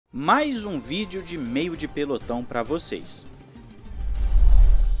Mais um vídeo de meio de pelotão para vocês.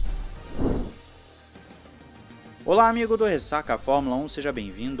 Olá amigo do Ressaca Fórmula 1, seja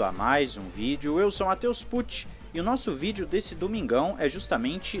bem-vindo a mais um vídeo. Eu sou Matheus Pucci e o nosso vídeo desse domingão é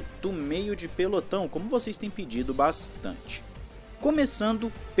justamente do meio de pelotão, como vocês têm pedido bastante.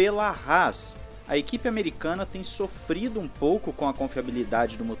 Começando pela Haas. A equipe americana tem sofrido um pouco com a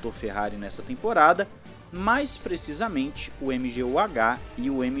confiabilidade do motor Ferrari nessa temporada, mais precisamente o MGU-H e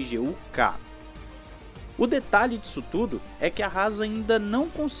o MGU-K. O detalhe disso tudo é que a Haas ainda não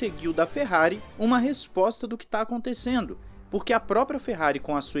conseguiu da Ferrari uma resposta do que está acontecendo, porque a própria Ferrari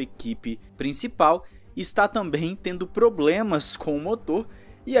com a sua equipe principal está também tendo problemas com o motor,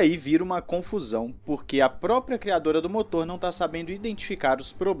 e aí vira uma confusão, porque a própria criadora do motor não está sabendo identificar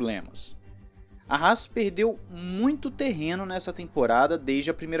os problemas. A Haas perdeu muito terreno nessa temporada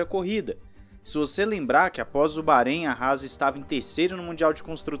desde a primeira corrida. Se você lembrar que após o Bahrein a Haas estava em terceiro no Mundial de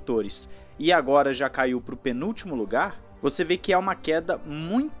Construtores e agora já caiu para o penúltimo lugar, você vê que é uma queda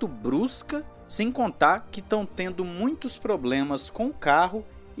muito brusca, sem contar que estão tendo muitos problemas com o carro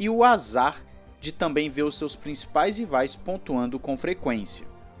e o azar de também ver os seus principais rivais pontuando com frequência.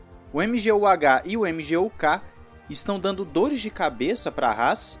 O MGU-H e o MGU-K estão dando dores de cabeça para a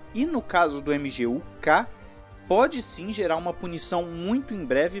Haas e no caso do MGU-K, pode sim gerar uma punição muito em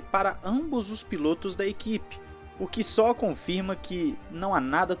breve para ambos os pilotos da equipe, o que só confirma que não há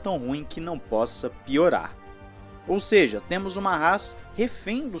nada tão ruim que não possa piorar. Ou seja, temos uma Haas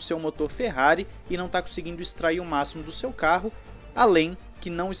refém do seu motor Ferrari e não está conseguindo extrair o máximo do seu carro, além que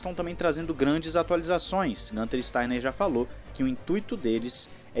não estão também trazendo grandes atualizações. Gunter Steiner já falou que o intuito deles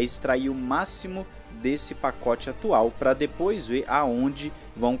é extrair o máximo desse pacote atual para depois ver aonde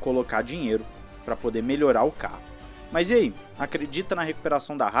vão colocar dinheiro para poder melhorar o carro. Mas e aí, acredita na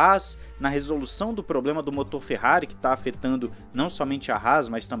recuperação da Haas, na resolução do problema do motor Ferrari que está afetando não somente a Haas,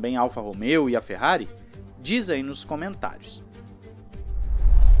 mas também a Alfa Romeo e a Ferrari? Diz aí nos comentários.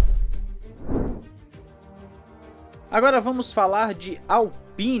 Agora vamos falar de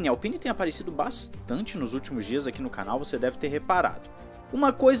Alpine. A Alpine tem aparecido bastante nos últimos dias aqui no canal, você deve ter reparado.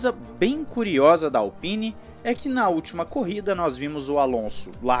 Uma coisa bem curiosa da Alpine é que na última corrida nós vimos o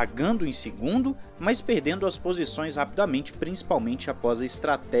Alonso largando em segundo, mas perdendo as posições rapidamente, principalmente após a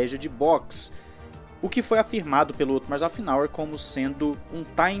estratégia de box, o que foi afirmado pelo Otmar Szafnauer como sendo um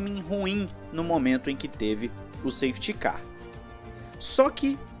timing ruim no momento em que teve o safety car. Só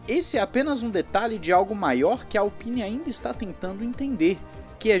que esse é apenas um detalhe de algo maior que a Alpine ainda está tentando entender,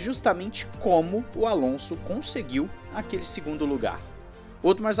 que é justamente como o Alonso conseguiu aquele segundo lugar.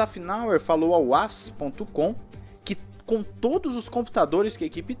 Otmar Szafnauer falou ao as.com que com todos os computadores que a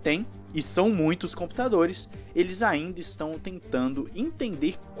equipe tem, e são muitos computadores, eles ainda estão tentando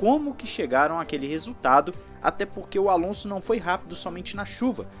entender como que chegaram àquele resultado, até porque o Alonso não foi rápido somente na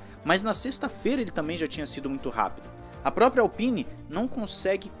chuva, mas na sexta-feira ele também já tinha sido muito rápido. A própria Alpine não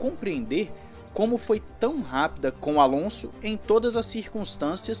consegue compreender como foi tão rápida com o Alonso em todas as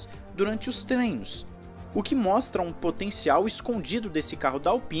circunstâncias durante os treinos. O que mostra um potencial escondido desse carro da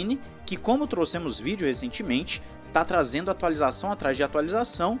Alpine, que como trouxemos vídeo recentemente, está trazendo atualização atrás de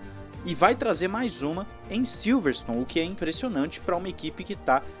atualização e vai trazer mais uma em Silverstone, o que é impressionante para uma equipe que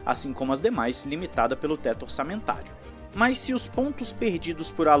está, assim como as demais, limitada pelo teto orçamentário. Mas se os pontos perdidos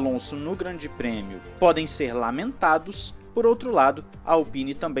por Alonso no Grande Prêmio podem ser lamentados, por outro lado, a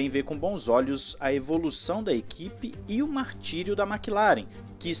Alpine também vê com bons olhos a evolução da equipe e o martírio da McLaren,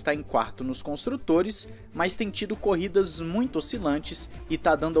 que está em quarto nos construtores, mas tem tido corridas muito oscilantes e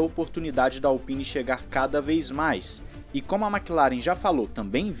está dando a oportunidade da Alpine chegar cada vez mais. E como a McLaren já falou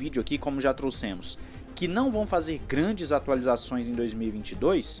também em vídeo aqui, como já trouxemos, que não vão fazer grandes atualizações em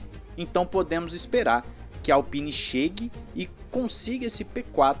 2022, então podemos esperar que a Alpine chegue e consiga esse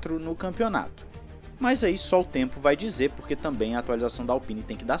P4 no campeonato. Mas aí só o tempo vai dizer, porque também a atualização da Alpine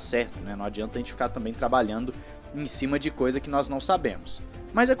tem que dar certo, né? Não adianta a gente ficar também trabalhando em cima de coisa que nós não sabemos.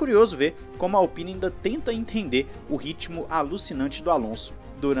 Mas é curioso ver como a Alpine ainda tenta entender o ritmo alucinante do Alonso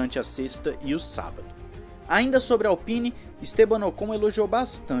durante a sexta e o sábado. Ainda sobre a Alpine, Esteban Ocon elogiou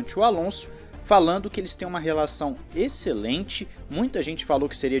bastante o Alonso, falando que eles têm uma relação excelente. Muita gente falou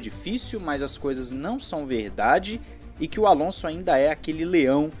que seria difícil, mas as coisas não são verdade, e que o Alonso ainda é aquele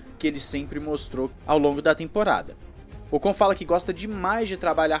leão que ele sempre mostrou ao longo da temporada. Ocon fala que gosta demais de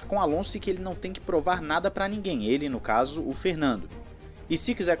trabalhar com Alonso e que ele não tem que provar nada para ninguém, ele no caso o Fernando. E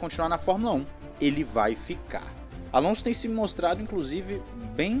se quiser continuar na Fórmula 1, ele vai ficar. Alonso tem se mostrado inclusive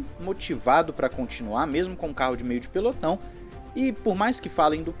bem motivado para continuar, mesmo com o carro de meio de pelotão, E por mais que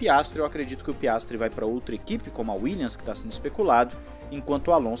falem do Piastri, eu acredito que o Piastri vai para outra equipe, como a Williams, que está sendo especulado, enquanto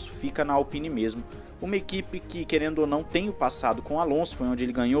o Alonso fica na Alpine mesmo. Uma equipe que, querendo ou não, tem o passado com o Alonso, foi onde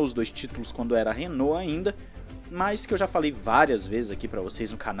ele ganhou os 2 títulos quando era Renault ainda, mas que eu já falei várias vezes aqui para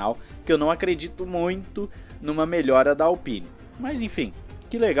vocês no canal, que eu não acredito muito numa melhora da Alpine. Mas enfim,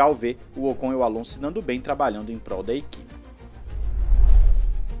 que legal ver o Ocon e o Alonso se dando bem trabalhando em prol da equipe.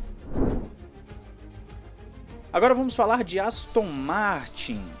 Agora vamos falar de Aston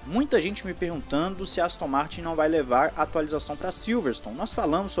Martin. Muita gente me perguntando se a Aston Martin não vai levar a atualização para Silverstone. Nós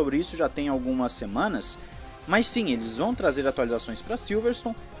falamos sobre isso já tem algumas semanas, mas sim, eles vão trazer atualizações para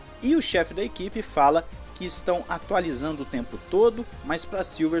Silverstone e o chefe da equipe fala que estão atualizando o tempo todo, mas para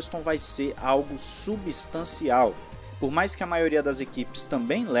Silverstone vai ser algo substancial. Por mais que a maioria das equipes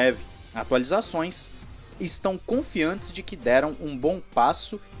também leve atualizações, estão confiantes de que deram um bom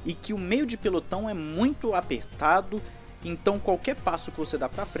passo e que o meio de pelotão é muito apertado, então qualquer passo que você dá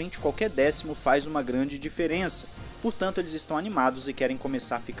para frente, qualquer décimo faz uma grande diferença. Portanto, eles estão animados e querem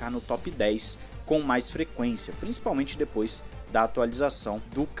começar a ficar no top 10 com mais frequência, principalmente depois da atualização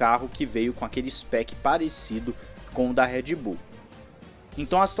do carro que veio com aquele spec parecido com o da Red Bull.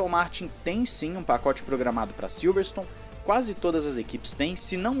 Então a Aston Martin tem sim um pacote programado para Silverstone, quase todas as equipes têm,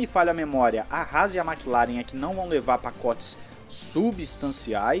 se não me falha a memória, a Haas e a McLaren é que não vão levar pacotes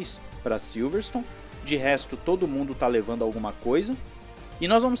substanciais para Silverstone, de resto todo mundo está levando alguma coisa, e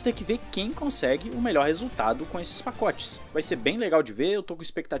nós vamos ter que ver quem consegue o melhor resultado com esses pacotes. Vai ser bem legal de ver, eu estou com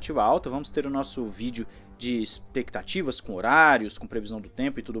expectativa alta, vamos ter o nosso vídeo de expectativas com horários, com previsão do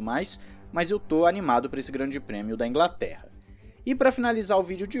tempo e tudo mais, mas eu estou animado para esse grande prêmio da Inglaterra. E para finalizar o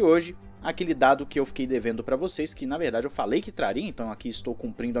vídeo de hoje, aquele dado que eu fiquei devendo para vocês, que na verdade eu falei que traria, então aqui estou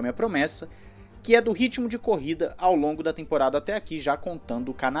cumprindo a minha promessa, que é do ritmo de corrida ao longo da temporada até aqui, já contando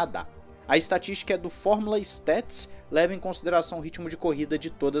o Canadá. A estatística é do Formula Stats, leva em consideração o ritmo de corrida de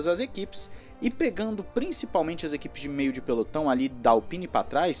todas as equipes e pegando principalmente as equipes de meio de pelotão ali da Alpine para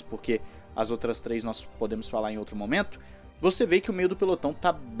trás, porque as outras 3 nós podemos falar em outro momento, você vê que o meio do pelotão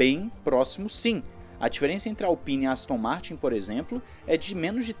está bem próximo sim. A diferença entre a Alpine e a Aston Martin, por exemplo, é de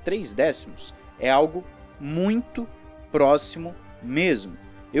menos de 3 décimos. É algo muito próximo mesmo.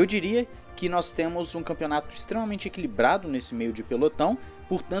 Eu diria que nós temos um campeonato extremamente equilibrado nesse meio de pelotão,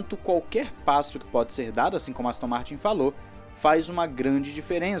 portanto qualquer passo que pode ser dado, assim como a Aston Martin falou, faz uma grande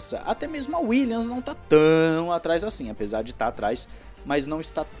diferença. Até mesmo a Williams não está tão atrás assim, apesar de estar atrás, mas não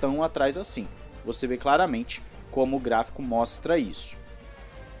está tão atrás assim. Você vê claramente como o gráfico mostra isso.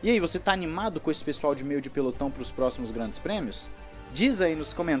 E aí, você está animado com esse pessoal de meio de pelotão para os próximos grandes prêmios? Diz aí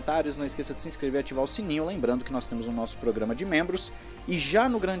nos comentários, não esqueça de se inscrever e ativar o sininho, lembrando que nós temos o nosso programa de membros e já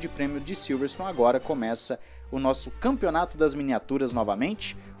no Grande Prêmio de Silverstone agora começa o nosso Campeonato das Miniaturas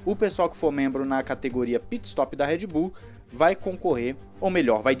novamente. O pessoal que for membro na categoria Pit Stop da Red Bull vai concorrer, ou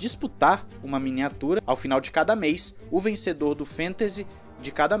melhor, vai disputar uma miniatura ao final de cada mês. O vencedor do Fantasy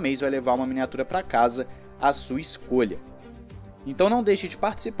de cada mês vai levar uma miniatura para casa à sua escolha. Então não deixe de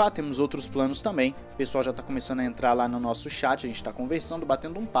participar, temos outros planos também, o pessoal já está começando a entrar lá no nosso chat, a gente está conversando,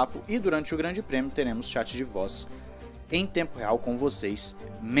 batendo um papo e durante o Grande Prêmio teremos chat de voz em tempo real com vocês,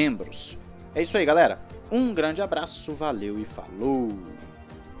 membros. É isso aí galera, um grande abraço, valeu e falou!